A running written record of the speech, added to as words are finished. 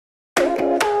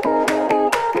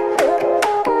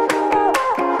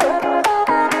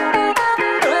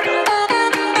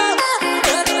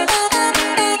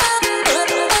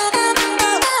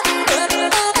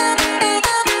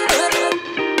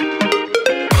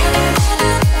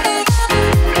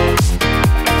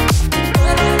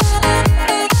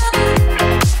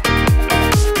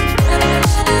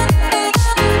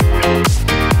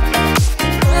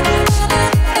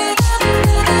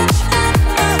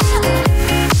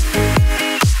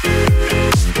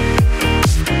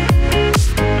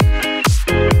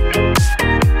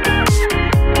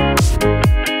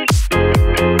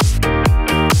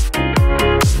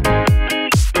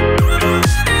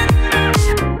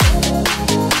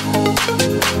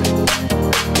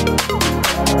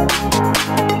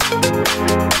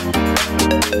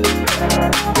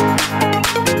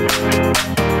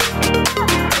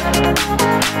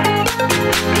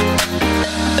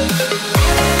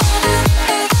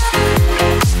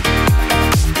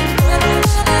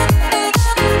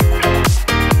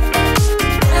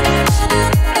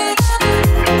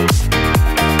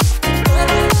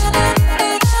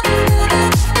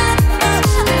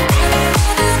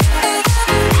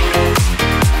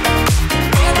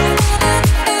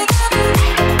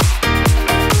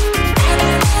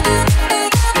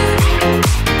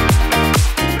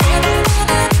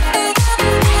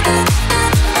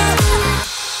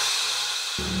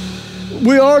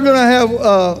We are going to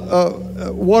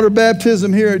have water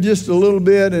baptism here in just a little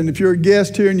bit. And if you're a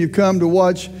guest here and you come to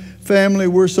watch family,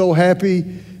 we're so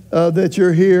happy that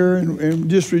you're here and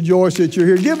just rejoice that you're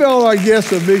here. Give all our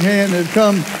guests a big hand that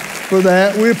come for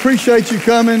that. We appreciate you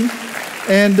coming.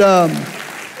 And I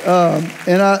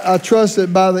trust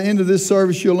that by the end of this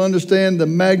service, you'll understand the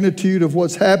magnitude of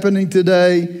what's happening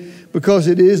today, because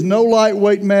it is no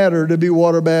lightweight matter to be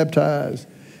water baptized.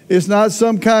 It's not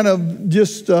some kind of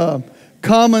just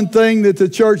common thing that the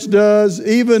church does.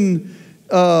 Even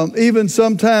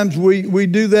sometimes we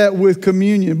do that with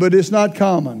communion, but it's not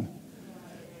common.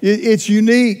 It's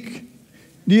unique.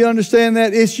 Do you understand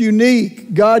that? It's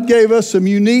unique. God gave us some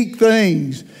unique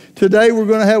things. Today we're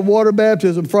going to have water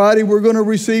baptism. Friday we're going to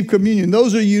receive communion.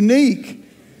 Those are unique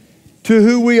to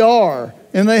who we are.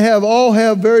 And they all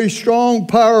have very strong,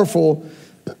 powerful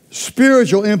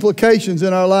spiritual implications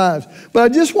in our lives. But I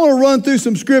just want to run through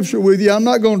some scripture with you. I'm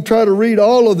not going to try to read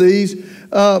all of these,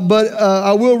 but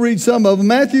I will read some of them.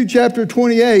 Matthew chapter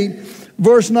 28,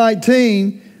 verse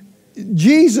 19,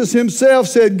 Jesus himself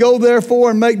said, "Go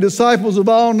therefore and make disciples of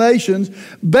all nations,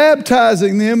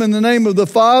 baptizing them in the name of the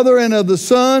Father and of the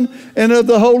Son and of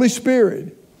the Holy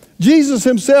Spirit." Jesus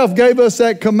himself gave us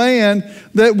that command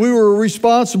that we were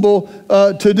responsible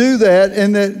to do that,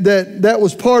 and that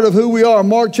was part of who we are.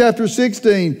 Mark chapter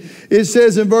 16, it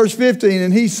says in verse 15,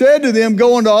 "And he said to them,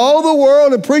 go into all the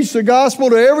world and preach the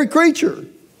gospel to every creature."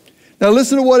 Now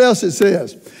listen to what else it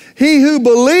says. "He who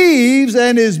believes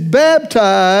and is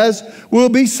baptized will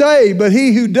be saved, but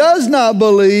he who does not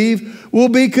believe will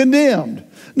be condemned."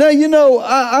 Now, you know,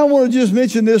 I want to just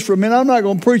mention this for a minute. I'm not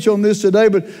going to preach on this today,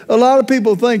 but a lot of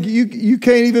people think you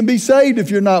can't even be saved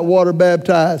if you're not water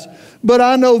baptized. But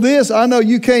I know this. I know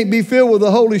you can't be filled with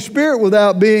the Holy Spirit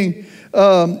without being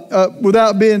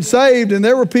saved. And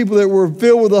there were people that were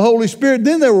filled with the Holy Spirit,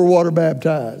 then they were water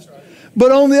baptized.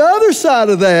 But on the other side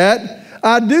of that,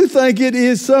 I do think it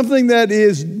is something that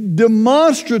is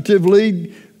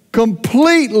demonstratively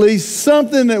completely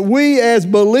something that we as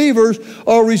believers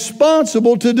are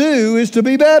responsible to do, is to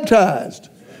be baptized.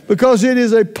 Because it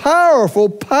is a powerful,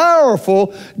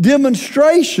 powerful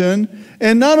demonstration.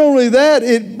 And not only that,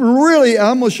 it really,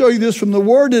 I'm going to show you this from the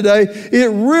Word today,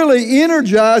 it really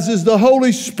energizes the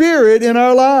Holy Spirit in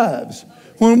our lives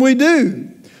when we do.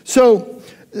 So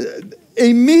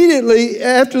immediately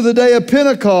after the day of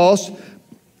Pentecost,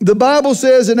 the Bible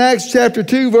says in Acts chapter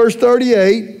 2, verse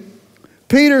 38,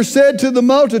 Peter said to the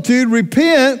multitude,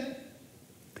 "Repent,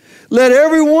 let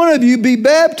every one of you be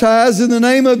baptized in the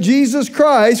name of Jesus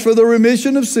Christ for the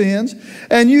remission of sins,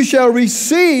 and you shall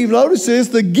receive," notice this,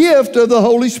 "the gift of the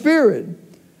Holy Spirit.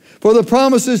 For the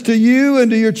promises to you and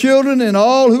to your children and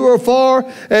all who are far,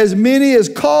 as many as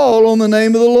call on the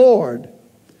name of the Lord."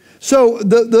 So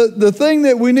the thing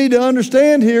that we need to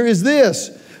understand here is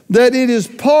this, that it is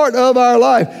part of our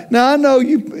life. Now I know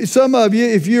some of you,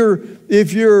 if you're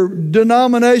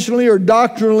denominationally or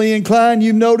doctrinally inclined,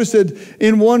 you've noticed that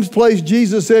in one place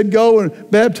Jesus said, "Go and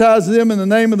baptize them in the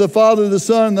name of the Father, the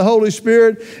Son, and the Holy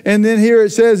Spirit." And then here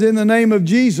it says, "in the name of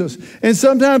Jesus." And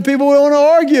sometimes people want to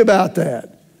argue about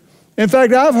that. In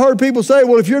fact, I've heard people say,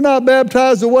 "Well, if you're not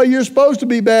baptized the way you're supposed to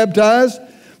be baptized,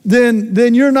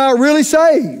 then you're not really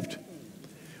saved."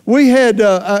 We had,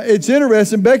 it's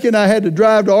interesting, Becky and I had to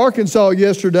drive to Arkansas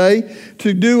yesterday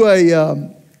to do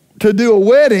a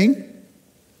wedding.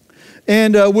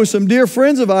 And with some dear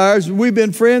friends of ours. We've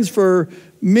been friends for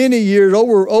many years,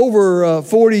 over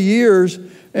 40 years.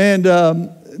 And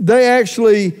they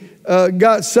actually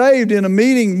got saved in a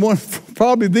meeting,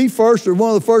 probably the first or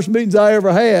one of the first meetings I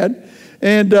ever had.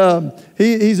 And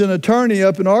he's an attorney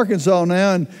up in Arkansas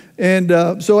now.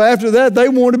 And so after that, they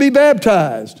wanted to be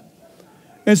baptized.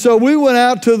 And so we went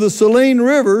out to the Saline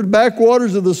River,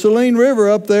 backwaters of the Saline River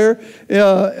up there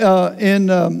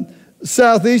in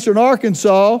southeastern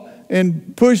Arkansas,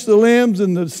 and pushed the limbs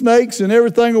and the snakes and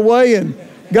everything away and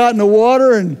got in the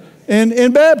water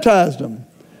and baptized them.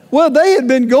 Well, they had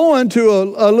been going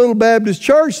to a little Baptist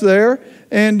church there,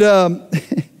 and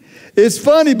it's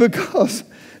funny because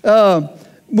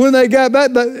when they got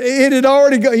back, it had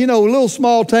already got, little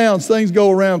small towns, things go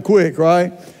around quick,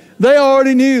 right? They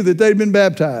already knew that they'd been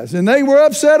baptized, and they were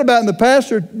upset about it, and the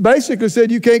pastor basically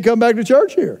said, "You can't come back to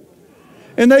church here."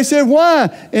 And they said,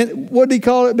 "Why?" And what did he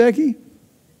call it, Becky?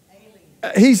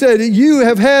 He said, "You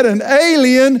have had an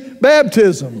alien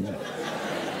baptism."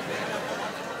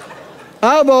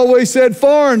 I've always said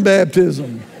foreign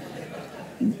baptism,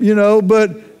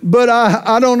 but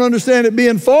I don't understand it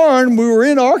being foreign. We were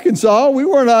in Arkansas. We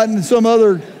were not in some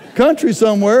other country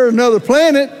somewhere, another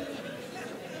planet.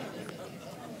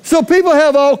 So people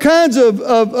have all kinds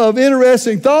of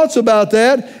interesting thoughts about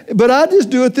that, but I just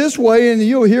do it this way, and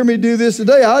you'll hear me do this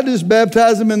today. I just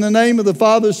baptize them in the name of the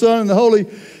Father, Son, and the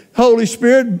Holy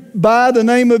Spirit by the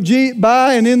name of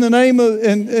by and in the name of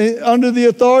and under the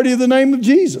authority of the name of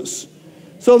Jesus.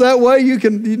 So that way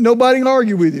nobody can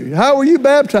argue with you. How were you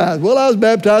baptized? Well, I was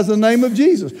baptized in the name of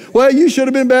Jesus. Well, you should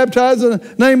have been baptized in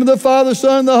the name of the Father,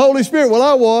 Son, and the Holy Spirit. Well,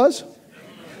 I was.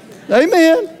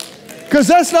 Amen. Because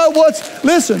that's not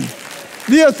listen,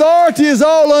 the authority is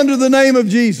all under the name of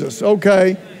Jesus,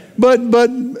 okay? But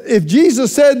if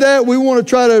Jesus said that, we want to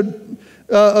try to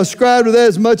ascribe to that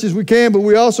as much as we can, but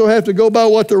we also have to go by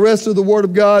what the rest of the Word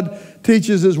of God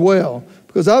teaches as well.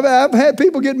 Because I've had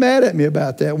people get mad at me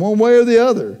about that one way or the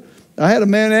other. I had a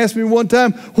man ask me one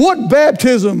time, what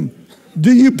baptism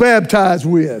do you baptize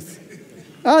with?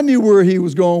 I knew where he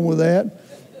was going with that.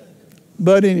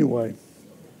 But anyway.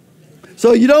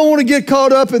 So you don't want to get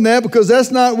caught up in that, because that's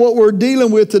not what we're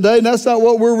dealing with today. And that's not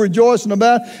what we're rejoicing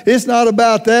about. It's not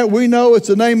about that. We know it's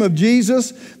the name of Jesus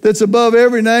that's above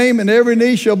every name, and every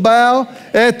knee shall bow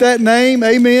at that name.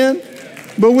 Amen.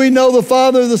 But we know the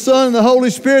Father, the Son, and the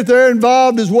Holy Spirit, they're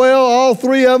involved as well, all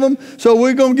three of them. So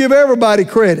we're going to give everybody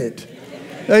credit.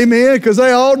 Amen. Because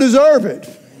they all deserve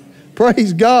it.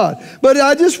 Praise God. But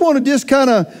I just want to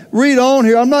kind of read on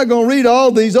here. I'm not going to read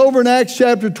all these. Over in Acts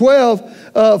chapter 12,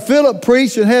 Philip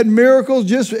preached and had miracles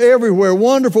just everywhere,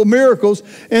 wonderful miracles.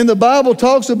 And the Bible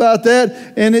talks about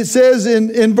that. And it says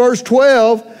in verse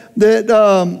 12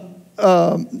 that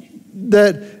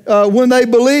when they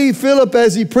believed Philip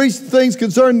as he preached things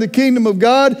concerning the kingdom of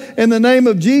God in the name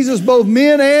of Jesus, both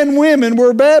men and women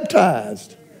were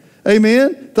baptized.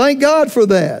 Amen. Thank God for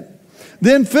that.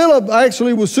 Then Philip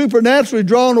actually was supernaturally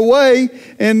drawn away,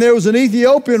 and there was an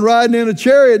Ethiopian riding in a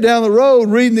chariot down the road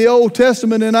reading the Old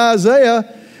Testament in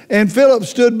Isaiah, and Philip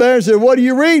stood there and said, what are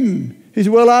you reading? He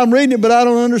said, well, I'm reading it, but I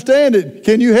don't understand it.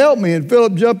 Can you help me? And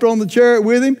Philip jumped on the chariot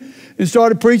with him and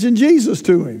started preaching Jesus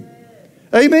to him.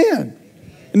 Amen.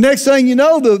 And next thing you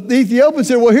know, the Ethiopian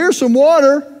said, well, here's some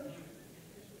water.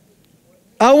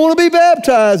 I want to be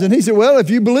baptized. And he said, well,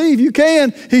 if you believe, you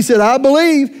can. He said, I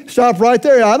believe. Stop right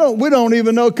there. We don't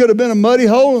even know. It could have been a muddy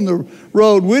hole in the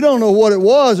road. We don't know what it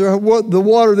was or what the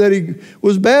water that he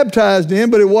was baptized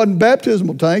in, but it wasn't a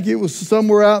baptismal tank. It was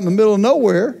somewhere out in the middle of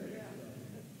nowhere.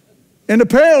 And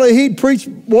apparently he'd preached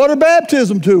water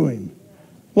baptism to him.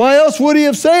 Why else would he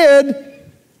have said,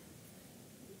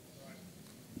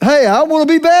 hey, I want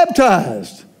to be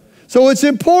baptized? So it's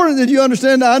important that you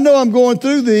understand. I know I'm going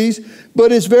through these,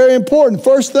 but it's very important.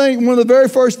 First thing, one of the very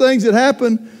first things that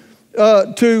happened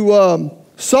to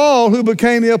Saul, who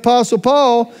became the Apostle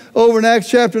Paul, over in Acts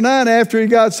chapter 9, after he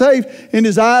got saved, and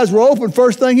his eyes were open,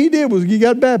 first thing he did was he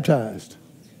got baptized.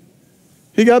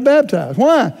 He got baptized.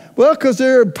 Why? Well, because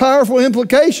there are powerful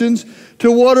implications to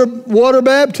water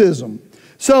baptism.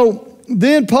 So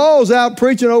then Paul's out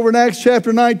preaching over in Acts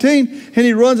chapter 19, and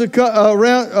he runs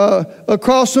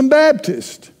across some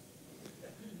Baptists.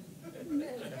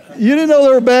 You didn't know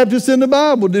there were Baptists in the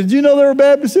Bible. Did you know there were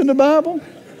Baptists in the Bible?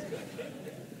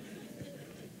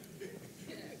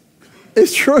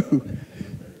 It's true.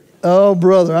 Oh,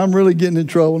 brother, I'm really getting in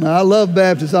trouble now. I love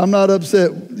Baptists. I'm not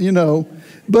upset, you know.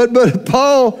 But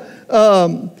Paul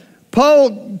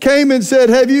came and said,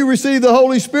 have you received the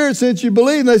Holy Spirit since you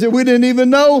believed? And they said, we didn't even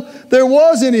know there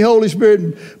was any Holy Spirit.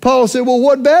 And Paul said, well,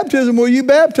 what baptism were you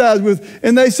baptized with?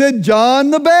 And they said, John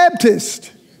the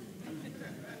Baptist.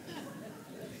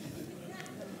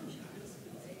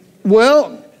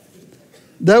 Well,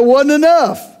 that wasn't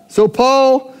enough. So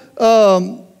Paul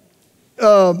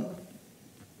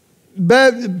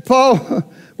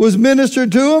was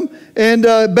ministered to them and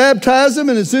baptized them.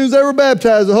 And as soon as they were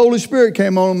baptized, the Holy Spirit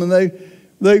came on them, and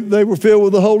they were filled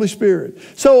with the Holy Spirit.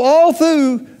 So all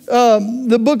through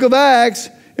the book of Acts,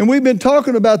 and we've been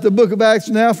talking about the book of Acts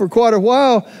now for quite a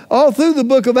while, all through the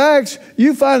book of Acts,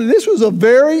 you find that this was a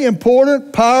very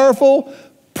important, powerful,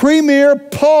 premier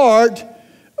part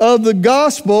of the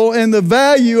gospel and the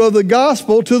value of the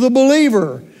gospel to the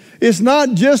believer. It's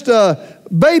not just a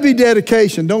baby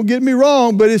dedication, don't get me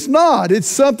wrong, but it's not. It's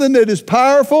something that is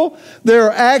powerful. There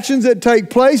are actions that take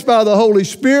place by the Holy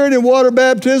Spirit in water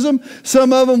baptism.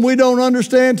 Some of them we don't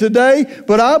understand today,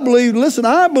 but I believe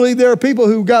there are people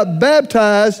who got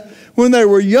baptized when they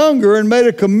were younger and made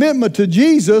a commitment to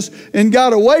Jesus and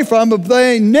got away from it, but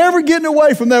they ain't never getting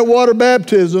away from that water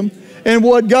baptism and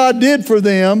what God did for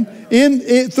them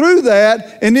through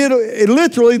that, and it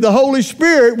literally, the Holy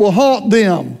Spirit will haunt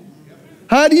them.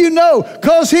 How do you know?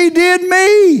 Because He did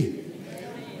me.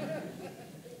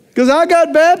 Because I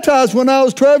got baptized when I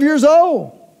was 12 years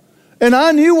old. And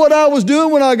I knew what I was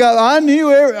doing when I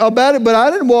knew about it, but I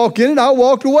didn't walk in it. I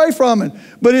walked away from it.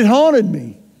 But it haunted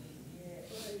me.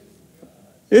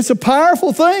 It's a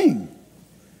powerful thing.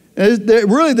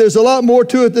 Really, there's a lot more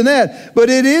to it than that. But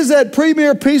it is that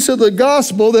premier piece of the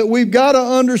gospel that we've got to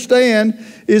understand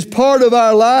is part of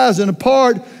our lives and a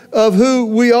part of who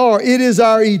we are. It is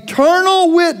our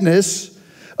eternal witness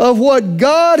of what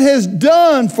God has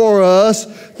done for us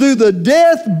through the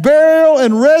death, burial,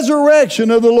 and resurrection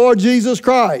of the Lord Jesus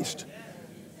Christ.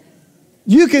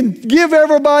 You can give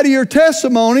everybody your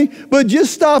testimony, but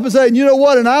just stop and say, you know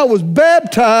what, and I was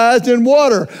baptized in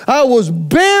water. I was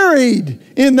buried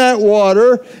in that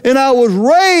water, and I was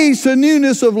raised to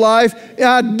newness of life. And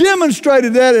I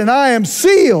demonstrated that, and I am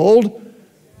sealed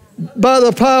by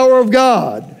the power of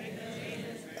God.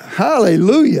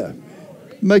 Hallelujah.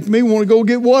 Make me want to go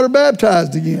get water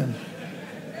baptized again.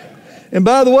 And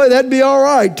by the way, that'd be all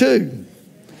right too.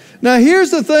 Now here's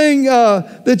the thing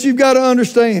that you've got to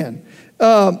understand.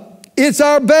 It's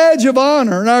our badge of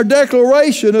honor and our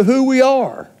declaration of who we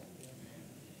are.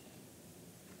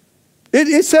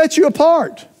 It sets you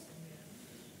apart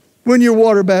when you're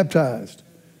water baptized.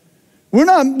 We're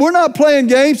not playing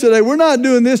games today. We're not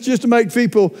doing this just to make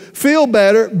people feel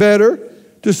better,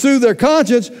 to soothe their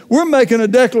conscience. We're making a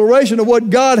declaration of what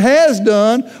God has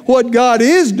done, what God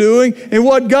is doing, and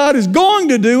what God is going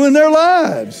to do in their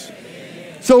lives.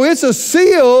 So it's a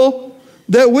seal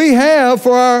that we have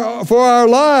for our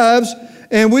lives,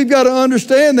 and we've got to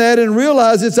understand that and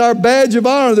realize it's our badge of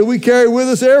honor that we carry with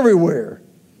us everywhere.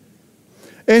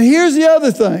 And here's the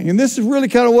other thing, and this is really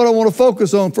kind of what I want to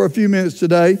focus on for a few minutes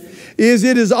today, is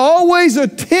it is always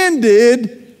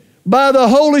attended by the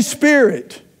Holy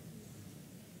Spirit.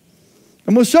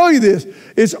 I'm going to show you this.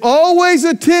 It's always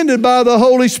attended by the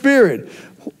Holy Spirit.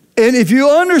 And if you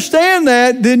understand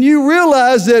that, then you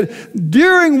realize that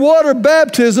during water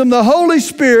baptism, the Holy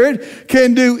Spirit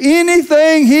can do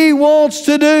anything He wants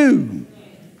to do.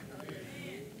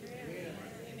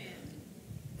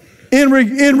 In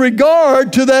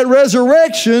regard to that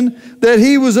resurrection that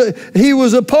he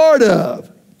was a part of.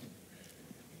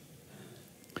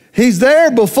 He's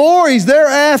there before, He's there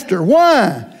after.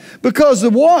 Why? Because the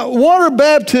water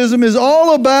baptism is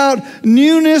all about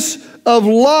newness of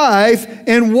life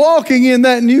and walking in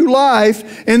that new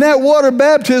life. And that water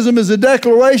baptism is a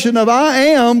declaration of I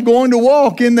am going to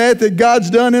walk in that God's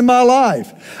done in my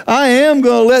life. I am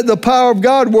going to let the power of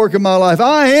God work in my life.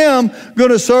 I am going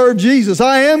to serve Jesus.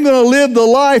 I am going to live the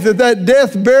life that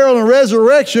death, burial, and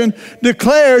resurrection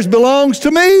declares belongs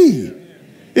to me.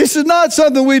 This is not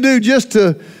something we do just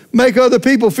to make other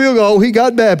people feel, oh, he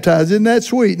got baptized. Isn't that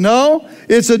sweet? No,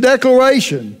 it's a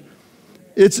declaration.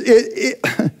 It's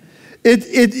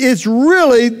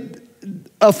really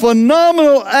a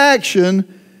phenomenal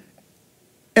action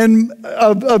and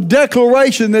of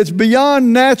declaration that's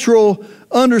beyond natural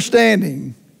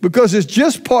understanding, because it's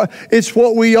just it's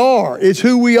what we are. It's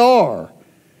who we are.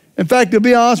 In fact, to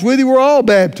be honest with you, we're all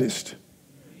Baptists.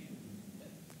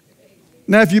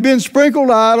 Now, if you've been sprinkled,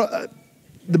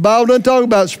 the Bible doesn't talk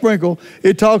about sprinkle.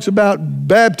 It talks about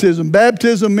baptism.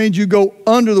 Baptism means you go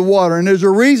under the water, and there's a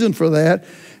reason for that.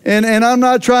 And I'm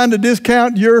not trying to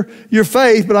discount your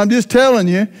faith, but I'm just telling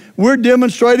you, we're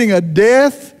demonstrating a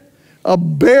death, a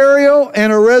burial,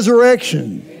 and a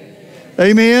resurrection.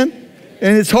 Amen?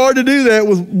 And it's hard to do that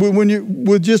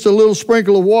with just a little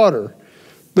sprinkle of water.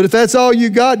 But if that's all you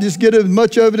got, just get as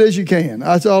much of it as you can.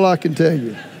 That's all I can tell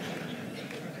you.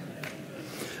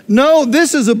 No,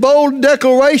 this is a bold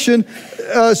declaration.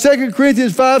 2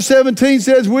 Corinthians 5:17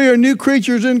 says we are new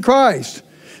creatures in Christ.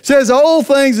 It says old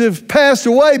things have passed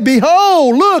away.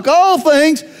 Behold, look, all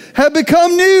things have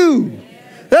become new.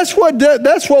 That's what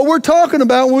we're talking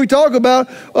about when we talk about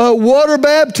water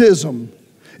baptism.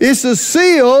 It's a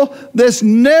seal that's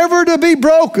never to be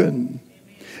broken.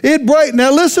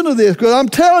 Now listen to this, because I'm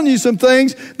telling you some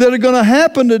things that are going to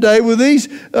happen today with these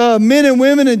men and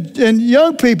women and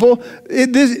young people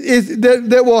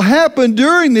that will happen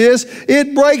during this.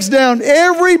 It breaks down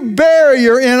every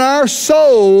barrier in our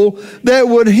soul that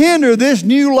would hinder this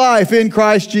new life in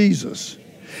Christ Jesus.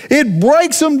 It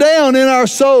breaks them down in our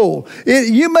soul.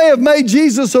 You may have made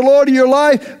Jesus the Lord of your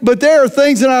life, but there are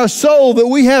things in our soul that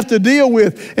we have to deal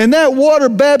with. And that water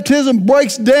baptism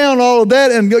breaks down all of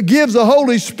that and gives the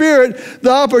Holy Spirit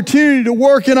the opportunity to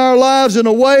work in our lives in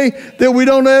a way that we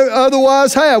don't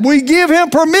otherwise have. We give Him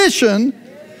permission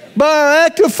by our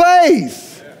act of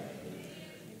faith.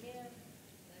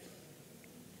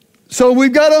 So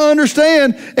we've got to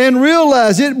understand and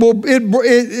realize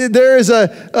there is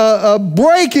a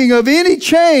breaking of any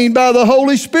chain by the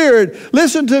Holy Spirit.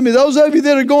 Listen to me. Those of you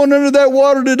that are going under that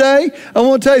water today, I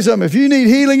want to tell you something. If you need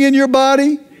healing in your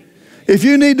body, if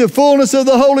you need the fullness of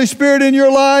the Holy Spirit in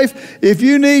your life, if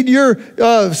you need your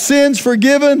sins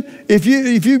forgiven, if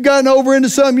you've gotten over into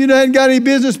something you hadn't got any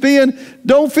business being,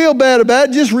 don't feel bad about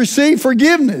it. Just receive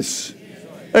forgiveness.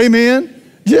 Amen.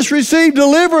 Just receive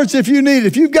deliverance if you need it.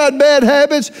 If you've got bad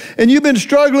habits and you've been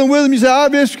struggling with them, you say,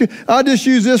 I'll just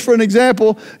use this for an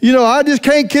example. I just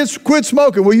can't quit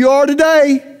smoking. Well, you are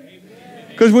today.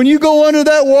 Because when you go under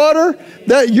that water,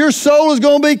 that your soul is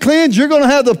going to be cleansed. You're going to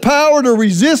have the power to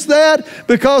resist that,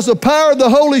 because the power of the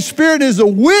Holy Spirit is a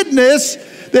witness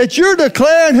that you're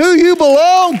declaring who you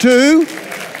belong to,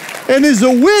 and is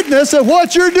a witness of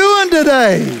what you're doing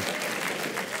today.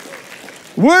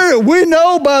 We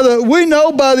know by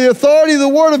the authority of the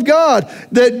Word of God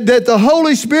that the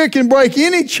Holy Spirit can break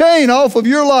any chain off of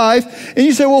your life. And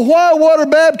you say, well, why water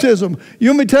baptism? You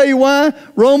want me to tell you why?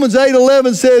 Romans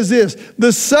 8:11 says this: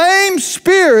 the same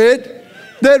Spirit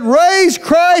that raised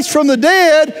Christ from the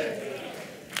dead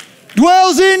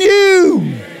dwells in you.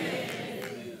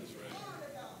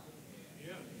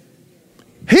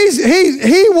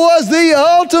 He was the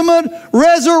ultimate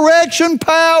resurrection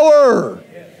power.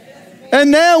 And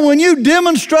now when you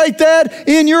demonstrate that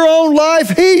in your own life,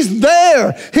 He's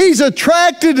there. He's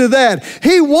attracted to that.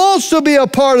 He wants to be a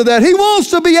part of that. He wants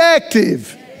to be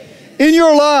active in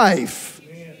your life.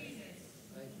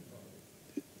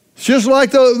 It's just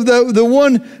like the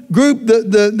one group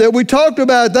that we talked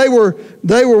about. They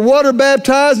were water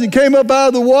baptized and came up out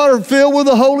of the water filled with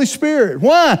the Holy Spirit.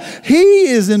 Why?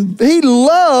 He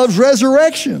loves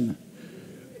resurrection.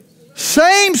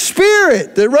 Same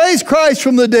Spirit that raised Christ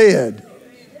from the dead.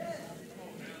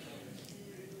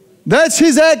 That's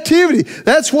His activity.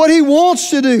 That's what He wants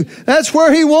to do. That's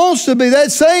where He wants to be.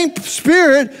 That same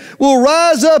Spirit will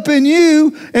rise up in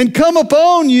you and come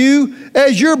upon you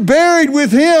as you're buried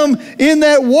with Him in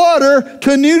that water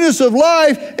to newness of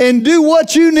life, and do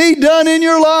what you need done in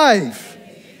your life.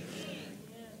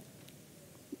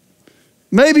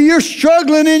 Maybe you're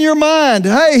struggling in your mind.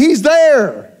 Hey, He's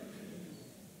there.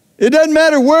 It doesn't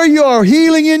matter where you are,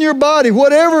 healing in your body,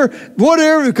 whatever,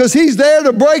 because He's there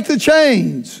to break the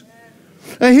chains.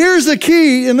 And here's the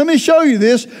key, and let me show you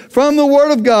this from the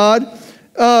Word of God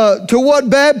to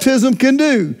what baptism can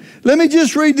do. Let me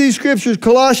just read these scriptures,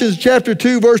 Colossians chapter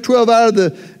 2, verse 12 out of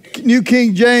the New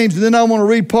King James, and then I want to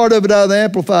read part of it out of the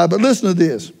Amplified. But listen to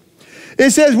this.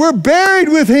 It says, we're buried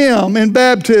with Him in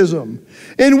baptism,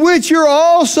 in which you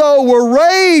also were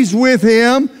raised with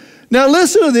Him. Now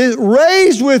listen to this,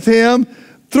 raised with Him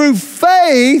through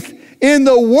faith in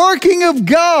the working of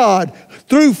God.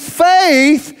 Through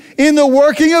faith in the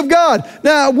working of God.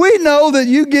 Now we know that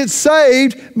you get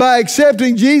saved by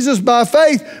accepting Jesus by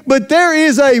faith, but there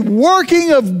is a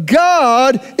working of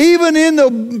God even in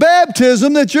the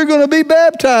baptism that you're going to be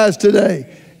baptized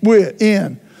today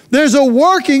in. There's a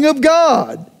working of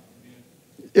God.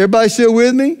 Everybody still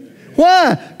with me?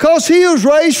 Why? Because He was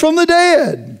raised from the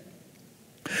dead.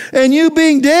 And you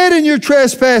being dead in your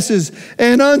trespasses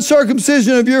and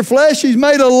uncircumcision of your flesh, He's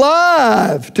made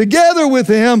alive together with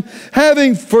Him,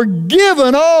 having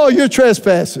forgiven all your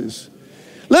trespasses.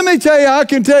 Let me tell you, I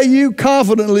can tell you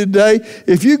confidently today,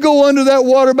 if you go under that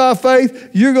water by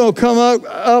faith, you're going to come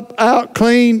out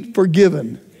clean,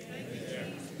 forgiven.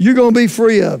 You're going to be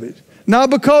free of it. Not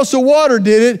because the water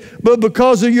did it, but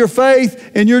because of your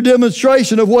faith and your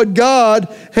demonstration of what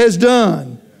God has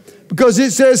done. Because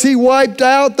it says He wiped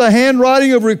out the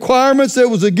handwriting of requirements that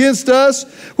was against us,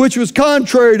 which was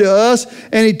contrary to us,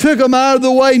 and He took them out of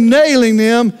the way, nailing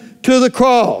them to the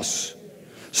cross.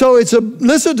 So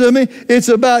listen to me, it's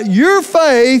about your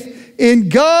faith in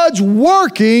God's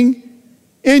working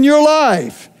in your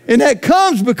life. And that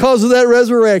comes because of that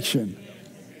resurrection.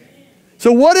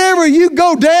 So whatever you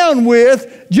go down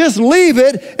with, just leave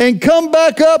it and come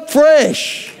back up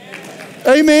fresh.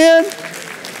 Amen.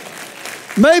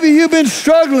 Maybe you've been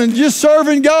struggling just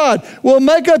serving God. Well,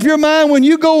 make up your mind, when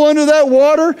you go under that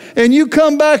water and you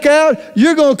come back out,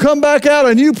 you're going to come back out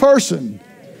a new person.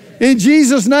 In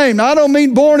Jesus' name. Now, I don't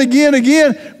mean born again,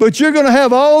 but you're going to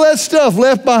have all that stuff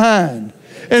left behind.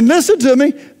 And listen to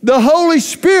me, the Holy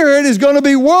Spirit is going to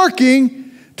be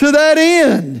working to that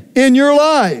end in your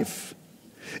life.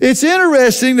 It's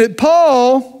interesting that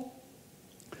Paul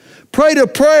prayed a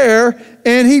prayer,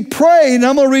 and he prayed, and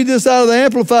I'm going to read this out of the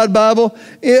Amplified Bible,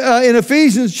 in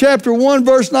Ephesians chapter 1,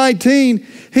 verse 19.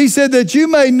 He said that you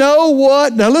may know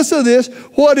what, now listen to this,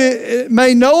 what it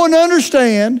may know and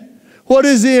understand what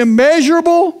is the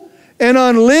immeasurable and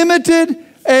unlimited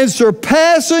and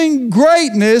surpassing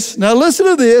greatness, now listen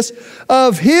to this,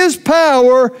 of his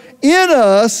power in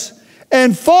us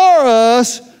and for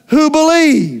us who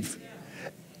believe.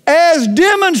 As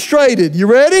demonstrated, you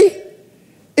ready?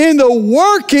 In the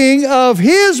working of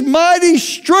his mighty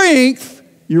strength,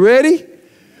 you ready?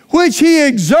 Which he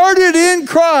exerted in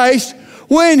Christ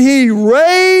when he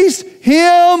raised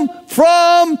him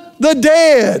from the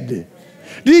dead.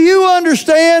 Do you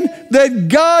understand that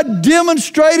God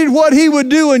demonstrated what he would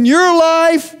do in your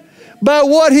life by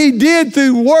what he did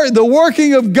through the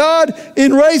working of God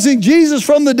in raising Jesus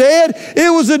from the dead?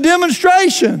 It was a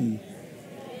demonstration.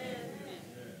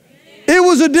 It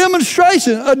was a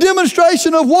demonstration. A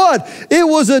demonstration of what? It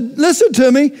was listen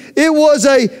to me, it was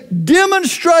a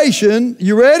demonstration,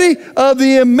 you ready? Of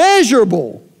the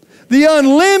immeasurable, the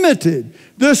unlimited,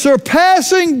 the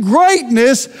surpassing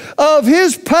greatness of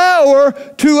his power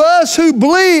to us who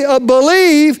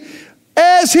believe,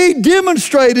 as he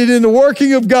demonstrated in the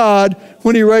working of God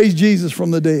when he raised Jesus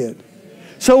from the dead.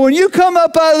 So when you come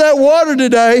up out of that water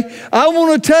today, I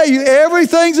want to tell you,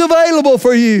 everything's available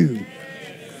for you.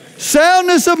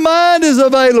 Soundness of mind is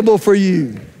available for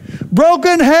you.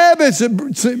 Broken habits,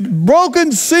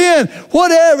 broken sin,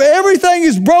 whatever, everything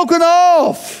is broken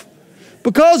off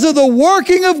because of the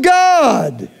working of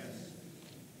God.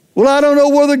 Well, I don't know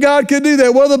whether God can do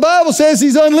that. Well, the Bible says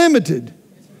he's unlimited.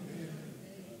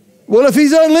 Well, if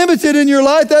he's unlimited in your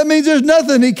life, that means there's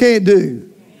nothing he can't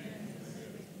do.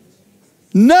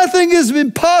 Nothing is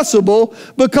impossible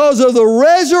because of the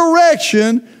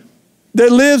resurrection that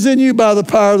lives in you by the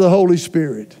power of the Holy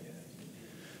Spirit.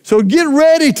 So get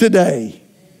ready today.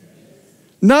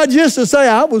 Not just to say,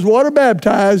 I was water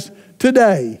baptized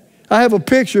today. I have a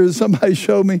picture that somebody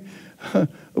showed me of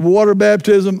water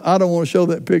baptism. I don't want to show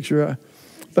that picture.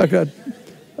 In fact,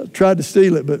 I tried to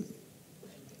steal it, but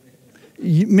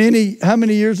how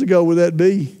many years ago would that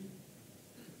be?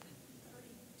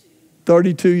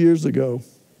 32 years ago.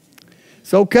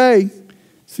 It's okay.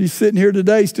 She's sitting here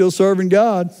today still serving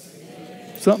God.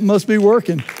 Something must be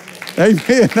working.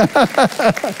 Amen.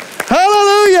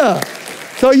 Hallelujah.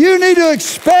 So you need to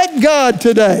expect God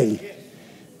today.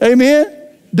 Amen.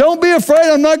 Don't be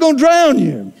afraid, I'm not going to drown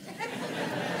you.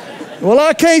 Well,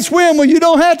 I can't swim. Well, you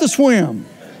don't have to swim.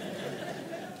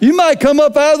 You might come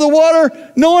up out of the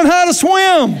water knowing how to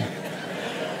swim.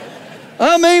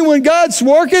 I mean, when God's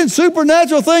working,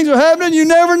 supernatural things are happening, you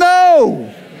never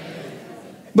know.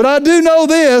 But I do know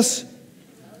this.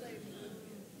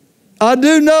 I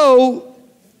do know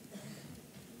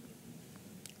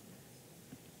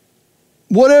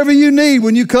whatever you need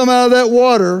when you come out of that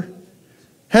water,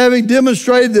 having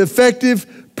demonstrated the effective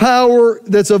power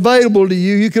that's available to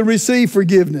you, you can receive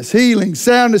forgiveness, healing,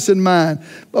 soundness in mind,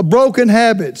 broken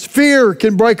habits. Fear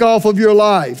can break off of your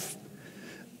life.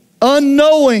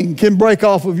 Unknowing can break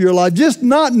off of your life. Just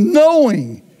not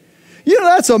knowing. You know,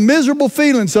 that's a miserable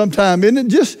feeling sometimes, isn't it?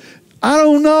 Just, I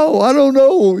don't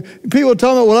know. People are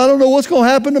talking about, well, I don't know what's going to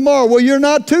happen tomorrow. Well, you're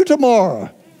not to tomorrow.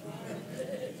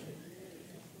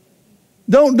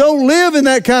 Don't live in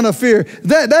that kind of fear.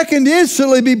 That can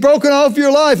instantly be broken off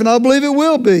your life, and I believe it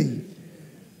will be.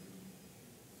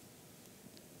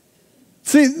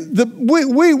 See,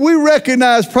 we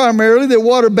recognize primarily that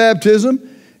water baptism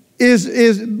is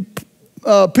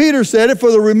Peter said it,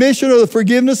 for the remission or the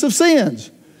forgiveness of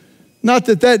sins. Not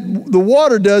that the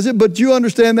water does it, but you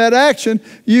understand that action,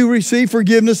 you receive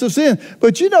forgiveness of sin.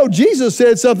 But you know, Jesus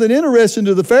said something interesting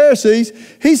to the Pharisees.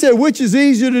 He said, which is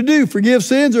easier to do, forgive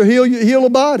sins or heal a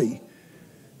body?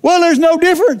 Well, there's no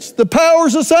difference. The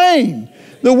power's the same.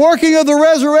 The working of the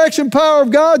resurrection power of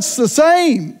God's the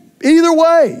same, either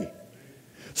way.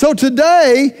 So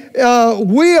today,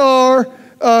 we are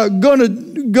going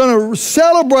to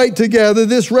celebrate together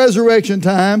this resurrection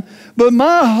time. But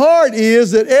my heart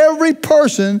is that every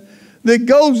person that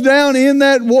goes down in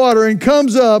that water and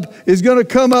comes up is going to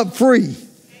come up free.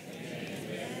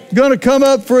 Going to come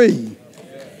up free.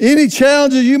 Any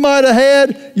challenges you might have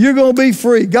had, you're going to be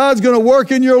free. God's going to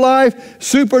work in your life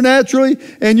supernaturally,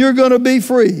 and you're going to be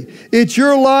free. It's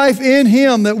your life in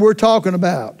Him that we're talking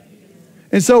about.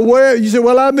 And so where you say,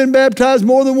 well, I've been baptized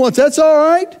more than once. That's all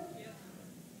right.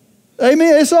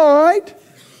 Amen. It's all right.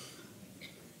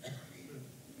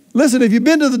 Listen, if you've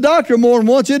been to the doctor more than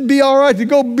once, it'd be all right to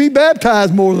go be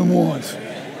baptized more than once.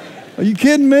 Are you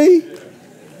kidding me?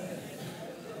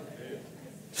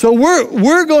 So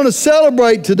we're going to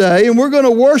celebrate today, and we're going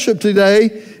to worship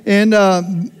today. And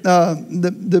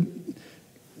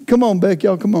come on, Beck,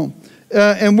 y'all, come on.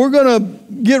 And we're going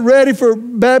to get ready for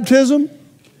baptism.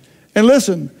 And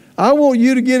listen, I want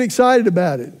you to get excited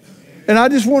about it. And I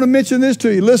just want to mention this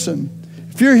to you. Listen,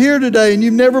 If you're here today and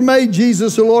you've never made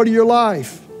Jesus the Lord of your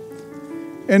life,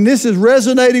 and this is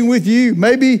resonating with you,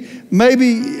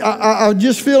 maybe I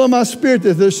just feel in my spirit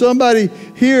that there's somebody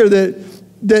here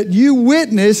that you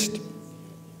witnessed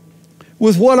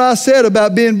with what I said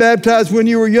about being baptized when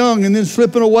you were young and then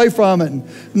slipping away from it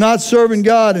and not serving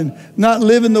God and not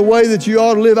living the way that you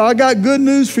ought to live. I got good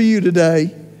news for you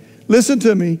today. Listen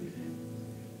to me.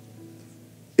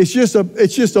 It's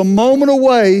just a moment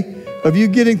away of you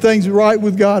getting things right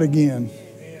with God again.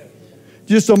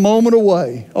 Just a moment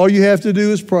away. All you have to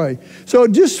do is pray. So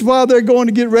just while they're going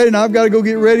to get ready, and I've got to go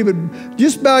get ready, but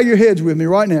just bow your heads with me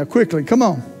right now, quickly. Come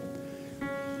on.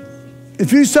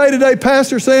 If you say today,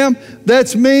 Pastor Sam,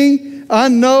 that's me. I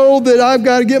know that I've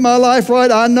got to get my life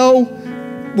right. I know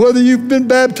whether you've been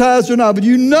baptized or not, but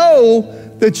you know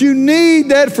that you need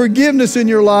that forgiveness in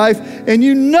your life, and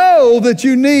you know that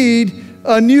you need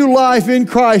a new life in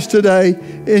Christ today.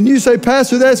 And you say,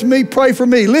 Pastor, that's me. Pray for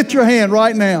me. Lift your hand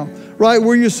right now, right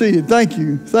where you're seated. Thank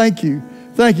you. Thank you.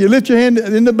 Thank you. Lift your hand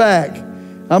in the back.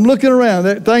 I'm looking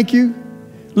around. Thank you.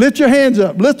 Lift your hands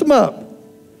up. Lift them up.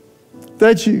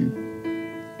 That's you.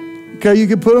 Okay, you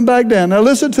can put them back down. Now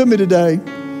listen to me today,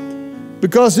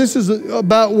 because this is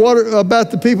about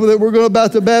the people that we're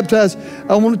about to baptize.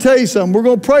 I want to tell you something. We're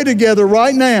going to pray together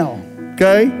right now,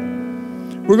 okay?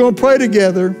 We're going to pray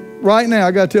together right now.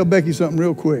 I got to tell Becky something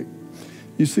real quick.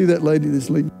 You see that lady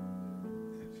that's leaving?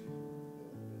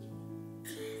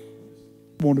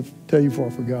 I wanted to tell you before I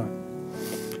forgot.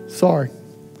 Sorry.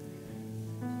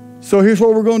 So here's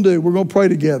what we're going to do. We're going to pray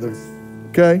together,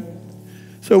 okay?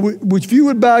 So if you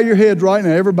would bow your head right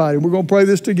now, everybody, we're going to pray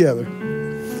this together.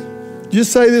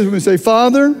 Just say this with me. Say,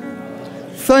 Father,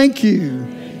 thank you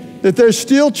that there's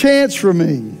still chance for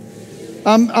me.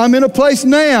 I'm in a place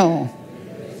now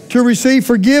to receive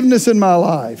forgiveness in my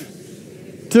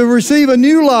life, to receive a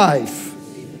new life.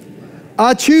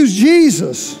 I choose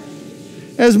Jesus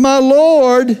as my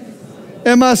Lord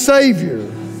and my Savior.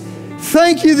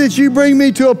 Thank you that you bring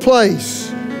me to a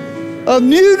place of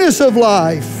newness of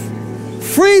life,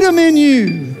 freedom in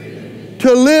you,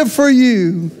 to live for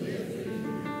you,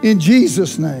 in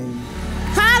Jesus' name.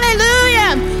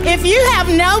 Hallelujah. If you have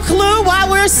no clue why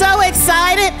we're so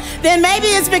excited, then maybe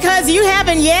it's because you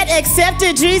haven't yet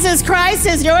accepted Jesus Christ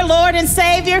as your Lord and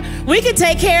Savior. We can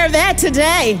take care of that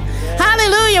today.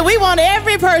 Hallelujah. We want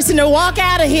every person to walk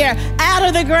out of here, out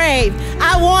of the grave.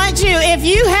 I want you, if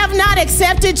you have not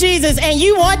accepted Jesus and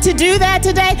you want to do that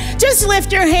today, just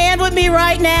lift your hand with me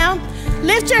right now.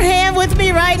 Lift your hand with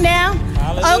me right now.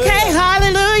 Hallelujah. Okay,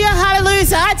 hallelujah, hallelujah.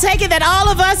 So I take it that all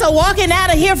of us are walking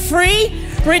out of here free,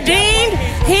 redeemed,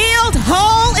 healed,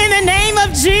 whole in the name of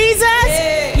Jesus.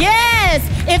 Yes.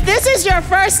 If this is your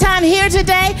first time here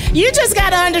today, you just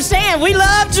got to understand we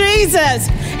love Jesus.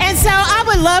 And so I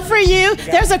would love for you,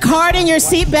 there's a card in your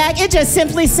seat back. It just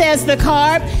simply says the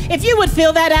card. If you would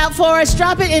fill that out for us,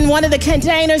 drop it in one of the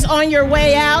containers on your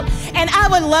way out. And I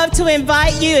would love to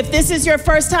invite you, if this is your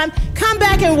first time, come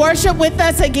back and worship with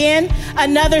us again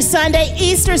another Sunday.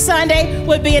 Easter Sunday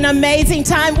would be an amazing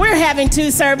time. We're having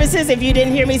 2 services, if you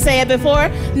didn't hear me say it before,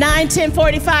 9,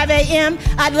 10:45 a.m.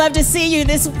 I'd love to see you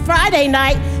this Friday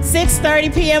night,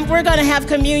 6:30 p.m. We're going to have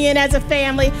communion as a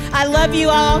family. I love you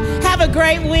all. Have a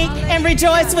great week and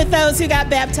rejoice with those who got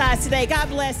baptized today. God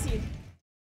bless you.